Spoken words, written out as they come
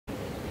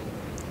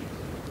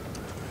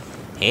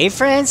Hey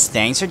friends,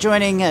 thanks for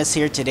joining us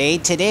here today.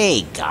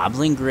 Today,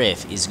 Goblin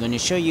Griff is going to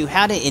show you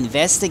how to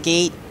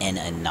investigate an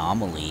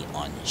anomaly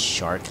on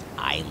Shark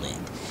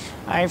Island.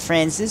 Alright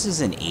friends, this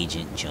is an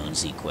Agent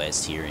Jonesy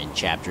quest here in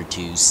Chapter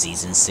 2,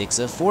 Season 6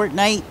 of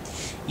Fortnite.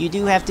 You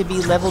do have to be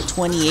level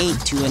 28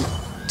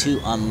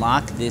 to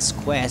unlock this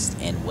quest,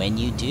 and when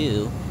you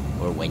do,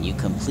 or when you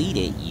complete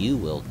it, you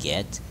will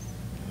get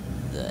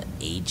the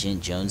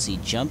Agent Jonesy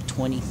Jump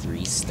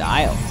 23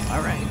 style.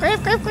 Alright,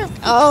 Griff, Griff, Griff.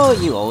 Oh,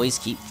 you always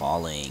keep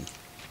falling.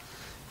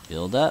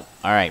 Build up.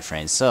 Alright,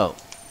 friends, so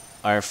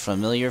our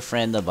familiar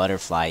friend, the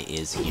butterfly,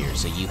 is here.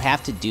 So you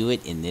have to do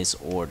it in this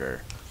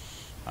order.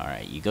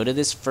 Alright, you go to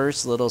this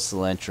first little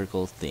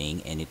cylindrical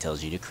thing, and it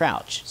tells you to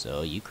crouch.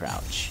 So you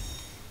crouch.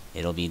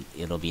 It'll be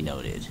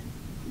noted.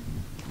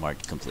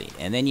 Marked complete.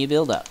 And then you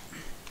build up.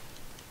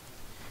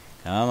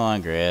 Come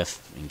on,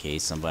 Griff, in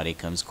case somebody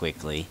comes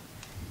quickly.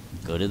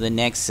 Go to the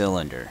next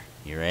cylinder.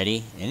 You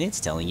ready? And it's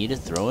telling you to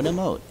throw an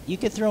emote. You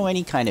could throw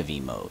any kind of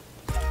emote.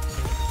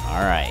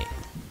 Alright.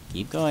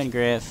 Keep going,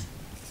 Griff.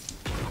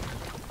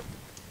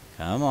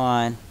 Come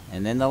on.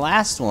 And then the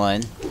last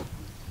one,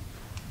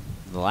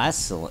 the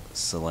last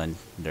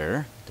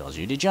cylinder, tells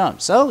you to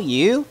jump. So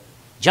you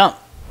jump.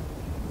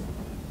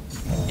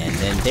 And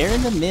then there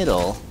in the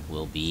middle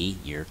will be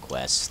your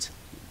quest.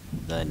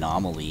 The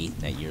anomaly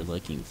that you're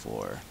looking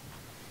for.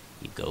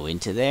 You go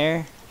into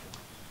there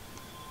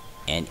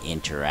and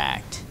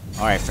interact.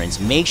 Alright friends,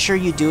 make sure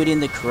you do it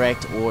in the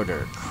correct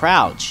order.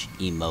 Crouch,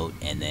 emote,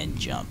 and then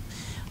jump.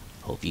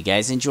 Hope you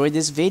guys enjoyed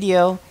this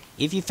video.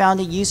 If you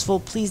found it useful,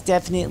 please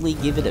definitely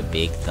give it a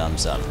big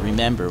thumbs up.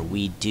 Remember,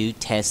 we do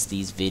test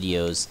these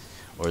videos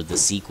or the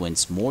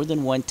sequence more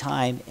than one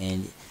time,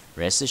 and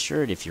rest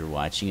assured, if you're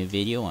watching a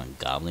video on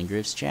Goblin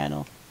Griff's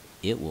channel,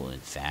 it will in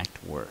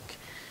fact work.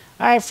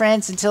 Alright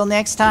friends, until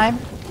next time,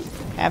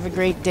 have a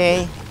great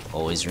day.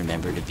 Always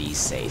remember to be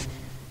safe.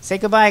 Say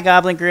goodbye,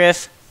 Goblin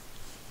Griff.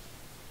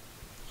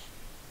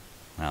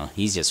 Well,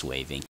 he's just waving.